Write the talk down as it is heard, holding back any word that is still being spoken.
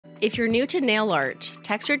If you're new to nail art,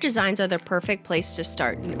 texture designs are the perfect place to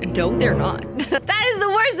start. No, they're not. That is the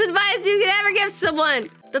worst advice you could ever give someone.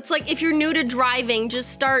 That's like if you're new to driving,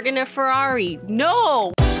 just start in a Ferrari.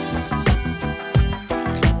 No!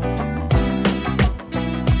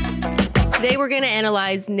 Today we're gonna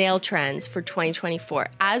analyze nail trends for 2024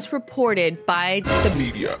 as reported by the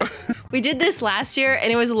media. We did this last year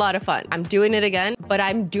and it was a lot of fun. I'm doing it again, but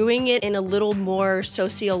I'm doing it in a little more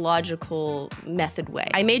sociological method way.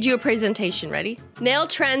 I made you a presentation, ready? Nail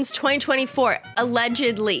Trends 2024,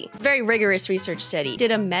 allegedly. Very rigorous research study.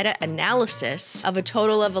 Did a meta-analysis of a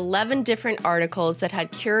total of 11 different articles that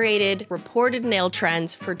had curated reported nail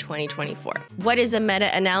trends for 2024. What is a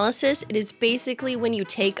meta-analysis? It is basically when you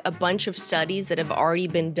take a bunch of studies that have already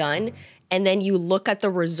been done and then you look at the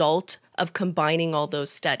result of combining all those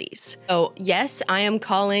studies. So yes, I am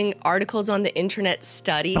calling articles on the internet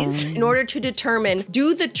studies in order to determine,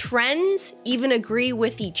 do the trends even agree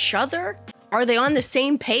with each other? Are they on the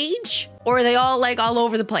same page? Or are they all like all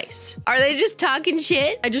over the place? Are they just talking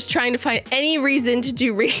shit? I'm just trying to find any reason to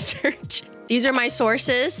do research. These are my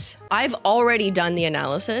sources. I've already done the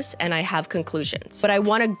analysis and I have conclusions, but I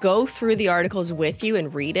want to go through the articles with you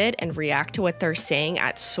and read it and react to what they're saying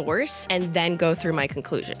at source and then go through my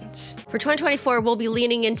conclusions. For 2024, we'll be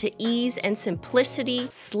leaning into ease and simplicity,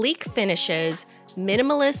 sleek finishes,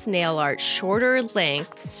 minimalist nail art, shorter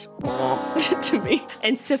lengths to me,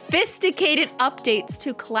 and sophisticated updates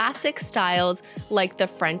to classic styles like the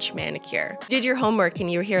French manicure. Did your homework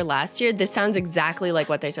and you were here last year? This sounds exactly like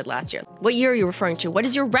what they said last year. What year are you referring to? What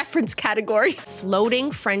is your reference category?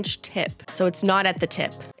 Floating French tip. So it's not at the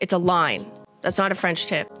tip. It's a line. That's not a French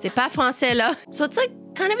tip. C'est pas français là. So it's like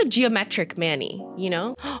kind of a geometric mani, you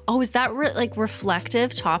know? Oh, is that like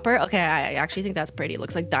reflective topper? Okay, I actually think that's pretty. It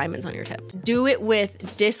looks like diamonds on your tip. Do it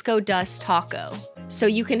with Disco Dust Taco. So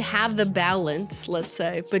you can have the balance, let's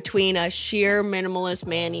say, between a sheer minimalist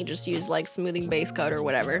mani, just use like smoothing base coat or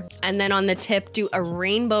whatever. And then on the tip, do a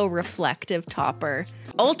rainbow reflective topper.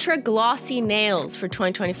 Ultra glossy nails for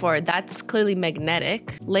 2024. That's clearly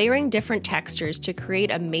magnetic. Layering different textures to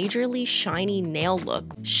create a majorly shiny nail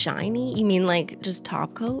look. Shiny? You mean like just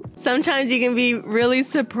top coat? Sometimes you can be really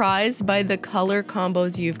surprised by the color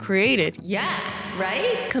combos you've created. Yeah,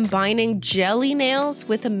 right? Combining jelly nails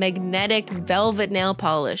with a magnetic velvet nail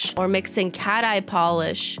polish or mixing cat eye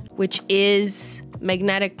polish, which is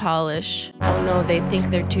magnetic polish. Oh no, they think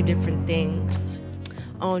they're two different things.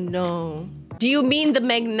 Oh no. Do you mean the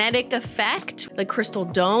magnetic effect, like crystal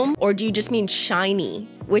dome, or do you just mean shiny?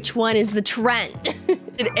 Which one is the trend?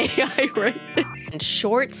 Did AI write this? And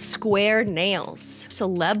short, square nails.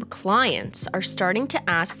 Celeb clients are starting to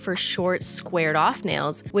ask for short, squared off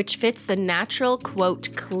nails, which fits the natural,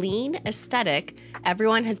 quote, clean aesthetic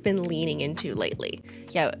everyone has been leaning into lately.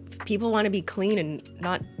 Yeah, people want to be clean and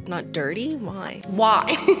not dirty? Why?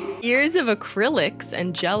 Why? Years of acrylics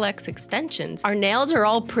and Gel X extensions. Our nails are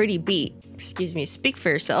all pretty beat. Excuse me, speak for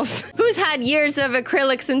yourself. Who's had years of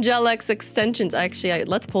acrylics and Gel X extensions? Actually,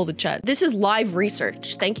 let's pull the chat. This is live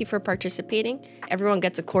research. Thank you for participating. Everyone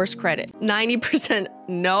gets a course credit. 90%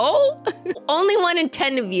 no? Only 1 in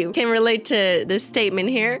 10 of you can relate to this statement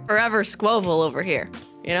here. Forever Squoval over here.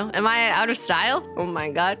 You know, am I out of style? Oh my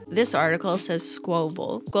God. This article says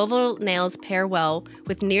Squoval. Squoval nails pair well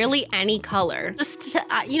with nearly any color. Just,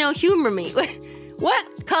 you know, humor me.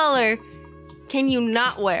 What color can you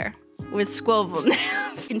not wear with Squoval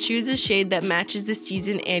nails? You can choose a shade that matches the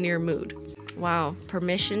season and your mood. Wow,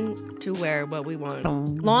 permission to wear what we want.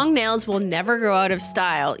 Long nails will never grow out of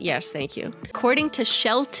style. Yes, thank you. According to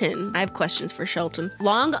Shelton, I have questions for Shelton.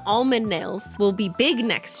 Long almond nails will be big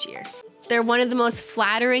next year. They're one of the most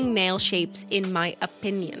flattering nail shapes in my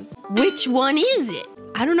opinion. Which one is it?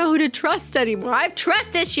 I don't know who to trust anymore. I have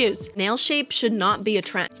trust issues. Nail shape should not be a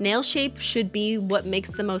trend. Nail shape should be what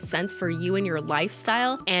makes the most sense for you and your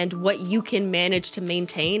lifestyle and what you can manage to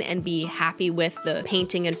maintain and be happy with the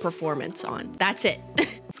painting and performance on. That's it.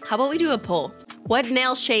 How about we do a poll? What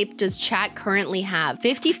nail shape does chat currently have?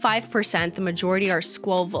 55%, the majority are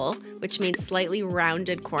squoval, which means slightly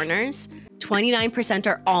rounded corners. 29%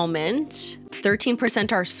 are almond,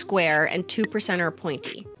 13% are square, and 2% are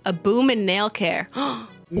pointy. A boom in nail care.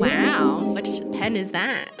 Wow, what pen is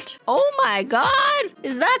that? Oh my God,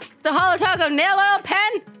 is that the HOLO THERE nail oil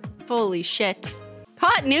pen? Holy shit.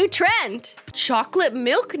 Hot new trend. Chocolate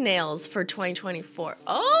milk nails for 2024.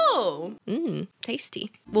 Oh,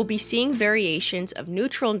 tasty. We'll be seeing variations of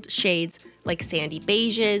neutral shades like sandy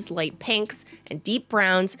beiges, light pinks, and deep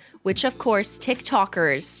browns, which of course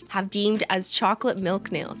TikTokers have deemed as chocolate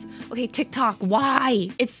milk nails. Okay, TikTok, why?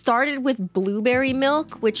 It started with blueberry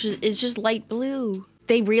milk, which is just light blue.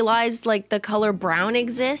 they realized like the color brown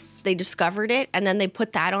exists. They discovered it and then they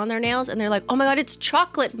put that on their nails and they're like, oh my God, it's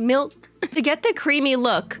chocolate milk. To get the creamy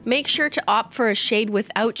look, make sure to opt for a shade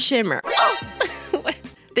without shimmer. Oh.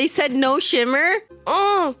 They said no shimmer?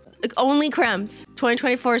 Oh, only cremes.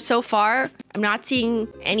 2024 so far, I'm not seeing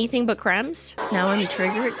anything but cremes. Now I'm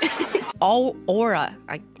triggered. All aura.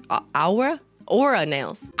 Aura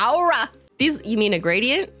nails. Aura. These, you mean a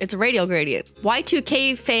gradient? It's a radial gradient.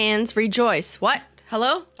 Y2K fans rejoice. What?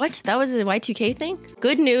 Hello? What? That was a Y2K thing?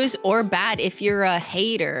 Good news or bad if you're a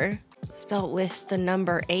hater. Spelled with the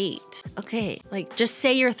number 8. Okay, like just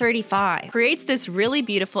say you're 35. Creates this really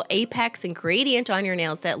beautiful apex and gradient on your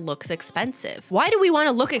nails that looks expensive. Why do we want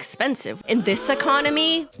to look expensive? In this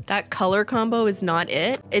economy, that color combo is not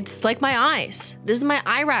it. It's like my eyes. This is my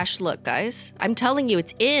eye rash look, guys. I'm telling you,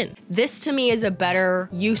 it's in. This to me is a better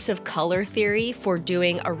use of color theory for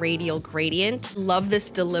doing a radial gradient. Love this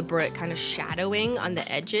deliberate kind of shadowing on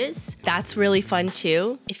the edges. That's really fun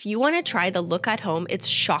too. If you want to try the look at home, it's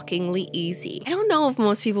shockingly easy. I don't know if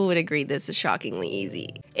most people would agree this is shockingly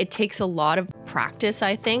easy. It takes a lot of practice,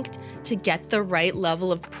 I think, to get the right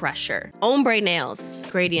level of pressure. Ombre nails,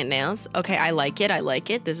 gradient nails. Okay, I like it. I like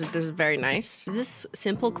it. This is very nice. Is this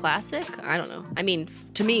simple classic? I don't know. I mean,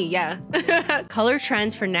 to me, yeah. Color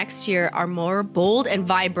trends for next year are more bold and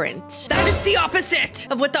vibrant. That is the opposite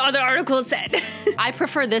of what the other article said. I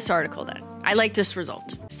prefer this article then. I like this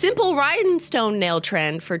result. Simple rhinestone nail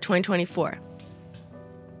trend for 2024.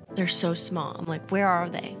 They're so small. I'm like, where are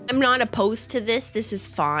they? I'm not opposed to this. This is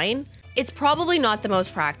fine. It's probably not the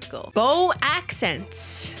most practical. Bow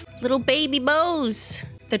accents. Little baby bows.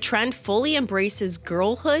 The trend fully embraces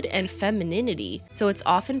girlhood and femininity, so it's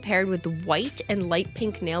often paired with white and light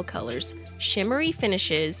pink nail colors, shimmery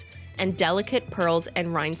finishes, and delicate pearls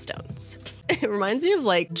and rhinestones. It reminds me of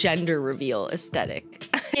like gender reveal aesthetic.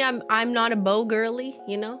 I'm not a bow girly,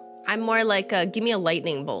 you know? I'm more like, give me a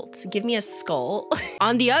lightning bolt. Give me a skull.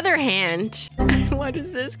 On the other hand, what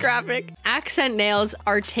is this graphic? Accent nails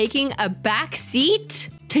are taking a back seat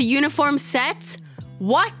to uniform sets.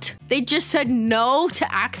 What? They just said no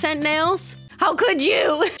to accent nails? How could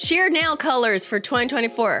you? Sheer nail colors for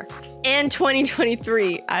 2024 and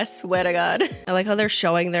 2023. I swear to God. I like how they're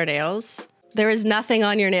showing their nails. There is nothing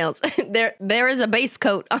on your nails. There is a base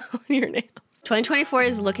coat on your nails. 2024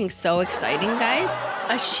 is looking so exciting, guys.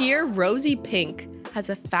 A sheer rosy pink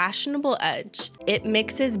has a fashionable edge. It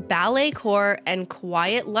mixes ballet core and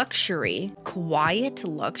quiet luxury. Quiet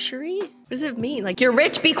luxury? What does it mean? Like, you're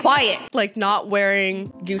rich, be quiet. Like not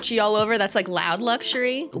wearing Gucci all over, that's like loud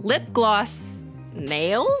luxury. Lip gloss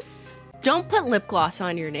nails? Don't put lip gloss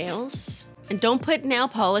on your nails. And don't put nail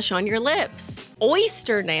polish on your lips.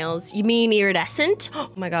 Oyster nails, you mean iridescent?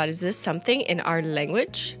 Oh my God, is this something in our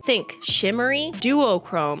language? Think shimmery,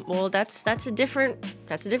 duochrome. Well, that's a different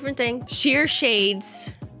thing. Sheer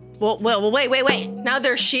shades. Well, wait. Now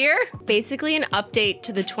they're sheer? Basically an update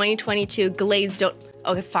to the 2022 glazed don't.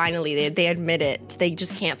 Okay, finally, they admit it. They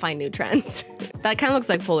just can't find new trends. That kind of looks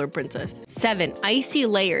like Polar Princess. 7, icy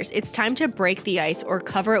layers. It's time to break the ice or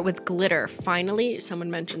cover it with glitter. Finally, someone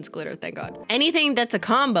mentions glitter, thank God. Anything that's a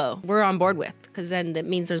combo, we're on board with, because then that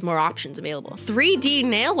means there's more options available. 3D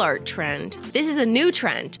nail art trend. This is a new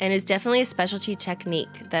trend and is definitely a specialty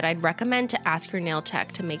technique that I'd recommend to ask your nail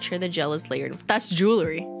tech to make sure the gel is layered. That's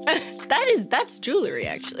jewelry. That's jewelry,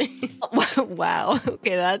 actually. Wow,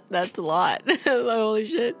 okay, that's a lot. Holy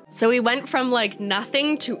shit. So we went from like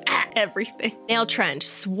nothing to everything. Nail trend,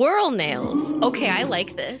 swirl nails. Okay, I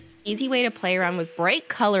like this. Easy way to play around with bright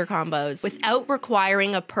color combos without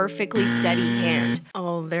requiring a perfectly steady hand.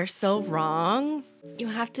 Oh, they're so wrong. You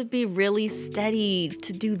have to be really steady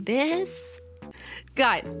to do this.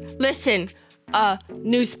 Guys, listen,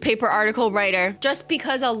 newspaper article writer, just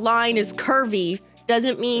because a line is curvy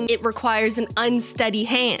doesn't mean it requires an unsteady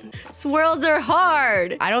hand. Swirls are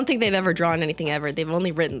hard. I don't think they've ever drawn anything ever. They've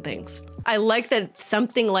only written things. I like that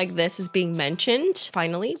something like this is being mentioned.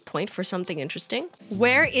 Finally, point for something interesting.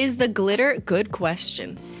 Where is the glitter? Good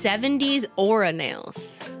question. 70s aura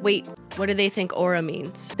nails. Wait, what do they think aura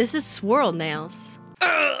means? This is swirl nails.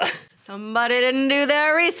 Ugh. Somebody didn't do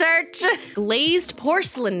their research. Glazed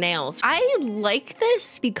porcelain nails. I like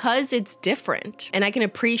this because it's different and I can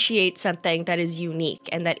appreciate something that is unique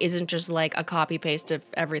and that isn't just like a copy paste of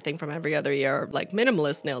everything from every other year, like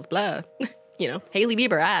minimalist nails, blah. You know, Hailey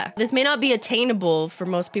Bieber, This may not be attainable for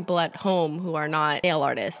most people at home who are not nail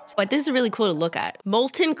artists, but this is really cool to look at.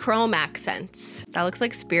 Molten chrome accents. That looks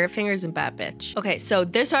like spirit fingers and bad bitch. Okay, so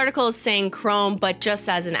this article is saying chrome, but just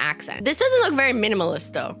as an accent. This doesn't look very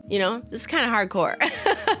minimalist though, you know? This is kind of hardcore.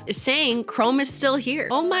 It's saying chrome is still here.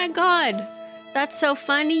 Oh my God. That's so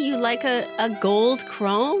funny. You like a gold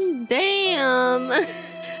chrome? Damn.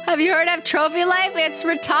 Have you heard of Trophy Life? It's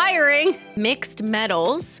retiring. Mixed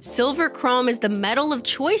metals. Silver chrome is the metal of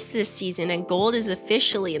choice this season, and gold is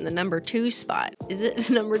officially in the #2 spot. Is it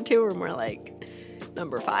 #2 or more like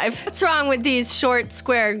 #5? What's wrong with these short,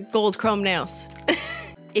 square gold chrome nails?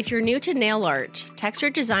 If you're new to nail art, texture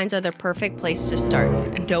designs are the perfect place to start.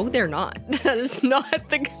 No, they're not. That is not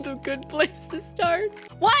the good place to start.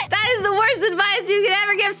 What? That is the worst advice you could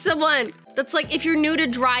ever give someone. That's like, if you're new to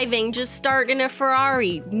driving, just start in a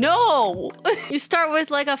Ferrari. No! You start with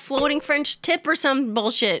like a floating French tip or some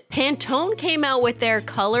bullshit. Pantone came out with their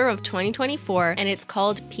color of 2024, and it's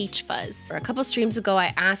called Peach Fuzz. A couple streams ago,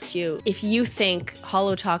 I asked you if you think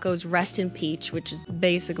Holo Taco's Rest in Peach, which is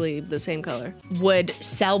basically the same color, would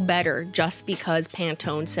sell better just because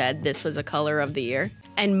Pantone said this was a color of the year.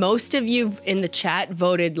 And most of you in the chat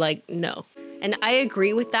voted like no. And I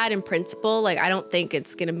agree with that in principle. Like, I don't think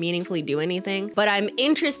it's gonna meaningfully do anything, but I'm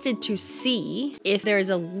interested to see if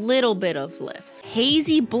there's a little bit of lift.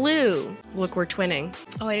 Hazy blue. Look, we're twinning.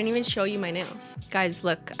 Oh, I didn't even show you my nails. Guys,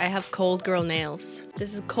 look, I have cold girl nails.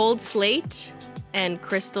 This is Cold Slate and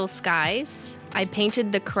Crystal Skies. I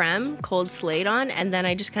painted the creme Cold Slate on, and then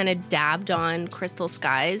I just kind of dabbed on Crystal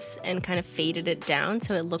Skies and kind of faded it down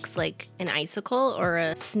so it looks like an icicle or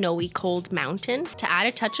a snowy cold mountain. To add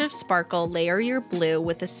a touch of sparkle, layer your blue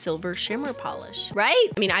with a silver shimmer polish, right?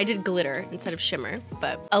 I mean, I did glitter instead of shimmer,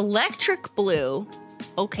 but electric blue.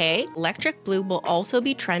 Okay, electric blue will also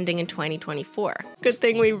be trending in 2024. Good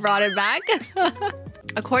thing we brought it back.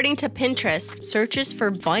 According to Pinterest, searches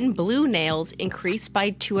for Bun Blue nails increased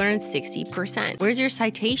by 260%. Where's your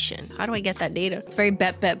citation? How do I get that data? It's very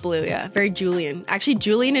Bet Blue, yeah. Very Julian. Actually,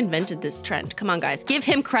 Julian invented this trend. Come on, guys. Give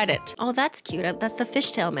him credit. Oh, that's cute. That's the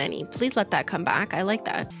fishtail mani. Please let that come back. I like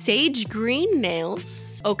that. Sage green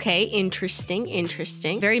nails. Okay, interesting,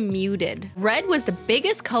 interesting. Very muted. Red was the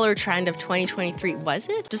biggest color trend of 2023, was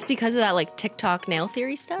it? Just because of that like TikTok nail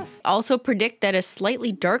theory stuff? Also predict that a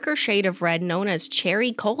slightly darker shade of red known as cherry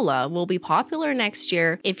cola will be popular next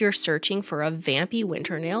year if you're searching for a vampy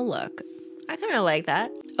winter nail look. I kind of like that.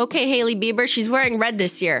 Okay, Hailey Bieber, she's wearing red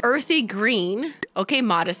this year. Earthy green. Okay,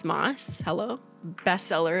 Modest Moss. Hello.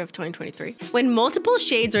 Bestseller of 2023. When multiple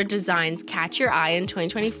shades or designs catch your eye in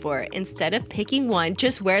 2024, instead of picking one,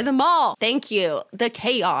 just wear them all. Thank you. The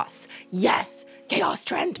chaos. Yes. Chaos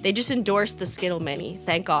trend. They just endorsed the Skittle Mini.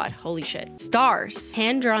 Thank God. Holy shit. Stars.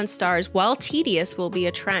 Hand-drawn stars, while tedious, will be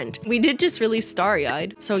a trend. We did just release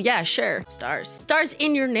Starry-Eyed. So yeah, sure. Stars. Stars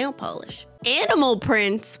in your nail polish. Animal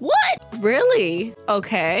prints. What? Really?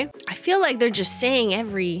 Okay. I feel like they're just saying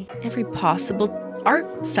every possible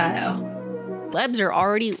art style. Plebs are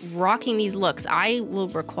already rocking these looks. I will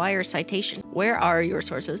require citation. Where are your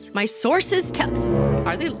sources? My sources tell...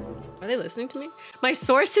 Are they listening to me? My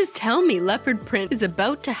sources tell me leopard print is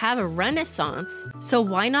about to have a renaissance, so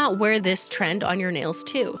why not wear this trend on your nails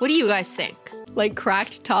too? What do you guys think? Like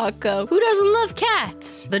cracked taco. Who doesn't love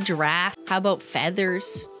cats? The giraffe. How about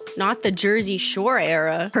feathers? Not the Jersey Shore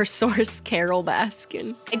era. Her source, Carol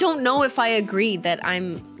Baskin. I don't know if I agree that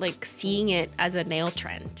I'm like seeing it as a nail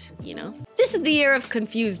trend, you know? This is the year of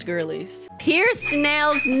confused girlies. Pierced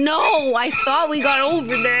nails, no, I thought we got over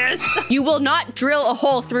this. You will not drill a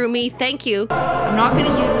hole through me, thank you. I'm not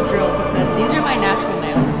gonna use a drill because these are my natural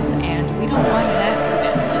nails and we don't want an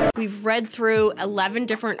accident. We've read through 11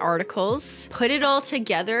 different articles, put it all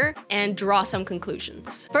together, and draw some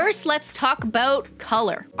conclusions. First, let's talk about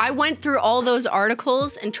color. I went through all those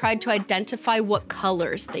articles and tried to identify what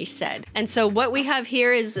colors they said. And so what we have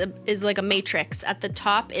here is like a matrix. At the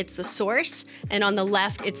top, it's the source, and on the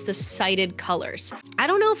left, it's the cited colors. I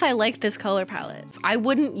don't know if I like this color palette. I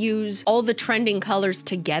wouldn't use all the trending colors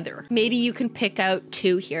together. Maybe you can pick out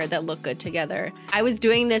 2 here that look good together. I was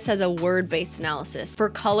doing this as a word-based analysis. For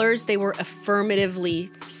colors, they were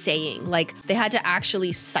affirmatively saying, like they had to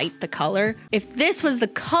actually cite the color. If this was the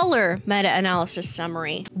color meta-analysis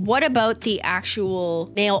summary, what about the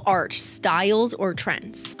actual nail art styles or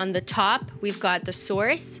trends? On the top, we've got the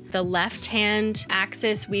source. The left-hand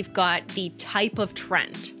axis, we've got the type of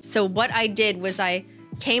trend. So what I did was I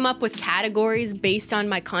came up with categories based on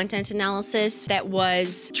my content analysis that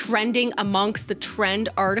was trending amongst the trend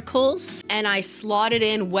articles, and I slotted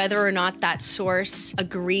in whether or not that source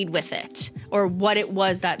agreed with it or what it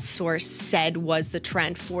was that source said was the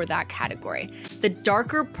trend for that category. The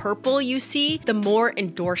darker purple you see, the more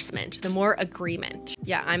endorsement, the more agreement.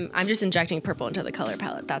 Yeah, I'm just injecting purple into the color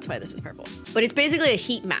palette. That's why this is purple. But it's basically a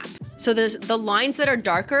heat map. So the lines that are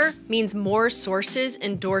darker means more sources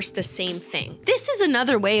endorse the same thing. This is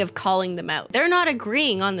another way of calling them out. They're not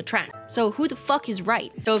agreeing on the trend. So who the fuck is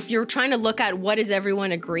right? So if you're trying to look at what is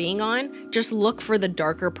everyone agreeing on, just look for the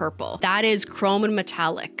darker purple. That is chrome and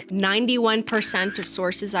metallic. 91% of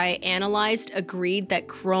sources I analyzed agreed that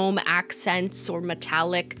chrome accents or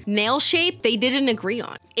metallic. Nail shape, they didn't agree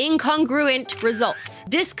on. Incongruent results.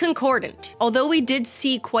 Disconcordant. Although we did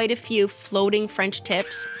see quite a few floating French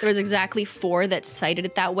tips, there was exactly 4 that cited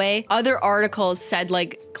it that way. Other articles said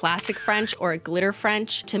like classic French or glitter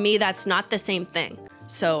French. To me, that's not the same thing.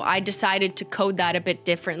 So I decided to code that a bit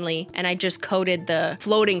differently, and I just coded the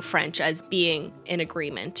floating French as being in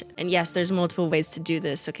agreement. And yes, there's multiple ways to do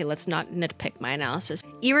this. Okay, let's not nitpick my analysis.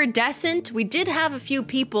 Iridescent, we did have a few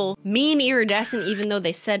people mean iridescent even though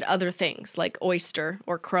they said other things like oyster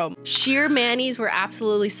or chrome. Sheer manis were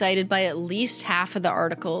absolutely cited by at least half of the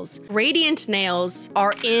articles. Radiant nails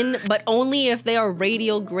are in, but only if they are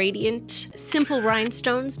radial gradient. Simple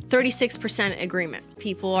rhinestones, 36% agreement.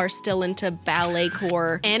 People are still into ballet core.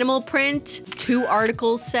 Animal print, 2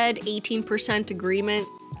 articles said 18% agreement.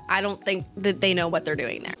 I don't think that they know what they're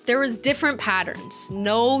doing there. There was different patterns.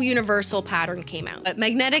 No universal pattern came out. But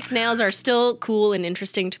magnetic nails are still cool and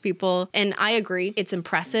interesting to people. And I agree, it's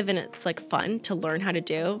impressive and it's like fun to learn how to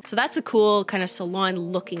do. So that's a cool kind of salon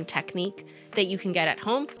looking technique that you can get at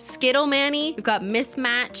home. Skittle Mani, we've got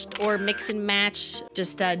mismatched or mix and match,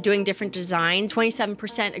 just doing different designs.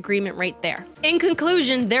 27% agreement right there. In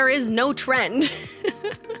conclusion, there is no trend,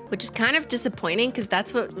 which is kind of disappointing because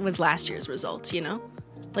that's what was last year's results, you know?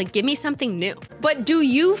 Like, give me something new. But do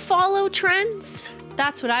you follow trends?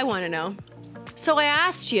 That's what I want to know. So I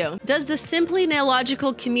asked you, does the Simply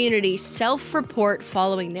Nailogical community self-report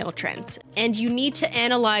following nail trends? And you need to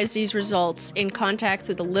analyze these results in context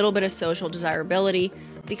with a little bit of social desirability,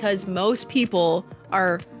 because most people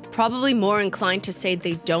are probably more inclined to say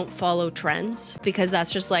they don't follow trends because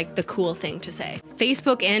that's just like the cool thing to say.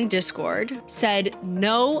 Facebook and Discord said,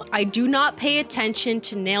 no, I do not pay attention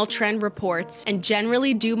to nail trend reports and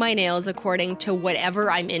generally do my nails according to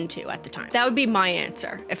whatever I'm into at the time. That would be my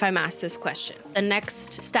answer if I'm asked this question. The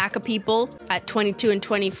next stack of people at 22 and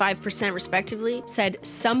 25% respectively said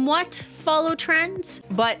somewhat follow trends,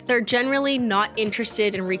 but they're generally not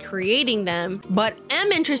interested in recreating them, but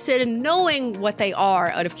am interested in knowing what they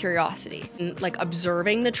are out of curiosity and like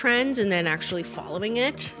observing the trends and then actually following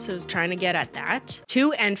it. So I was trying to get at that.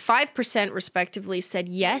 2 and 5% respectively said,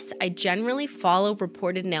 yes, I generally follow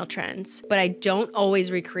reported nail trends, but I don't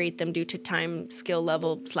always recreate them due to time, skill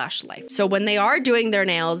level / life. So when they are doing their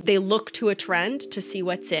nails, they look to a trend to see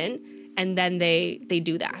what's in, and then they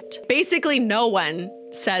do that. Basically, no one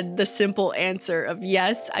said the simple answer of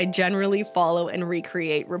yes, I generally follow and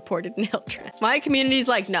recreate reported nail trends. My community's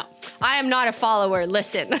like, no, I am not a follower.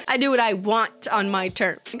 Listen, I do what I want on my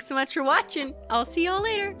terms. Thanks so much for watching. I'll see y'all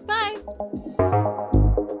later. Bye.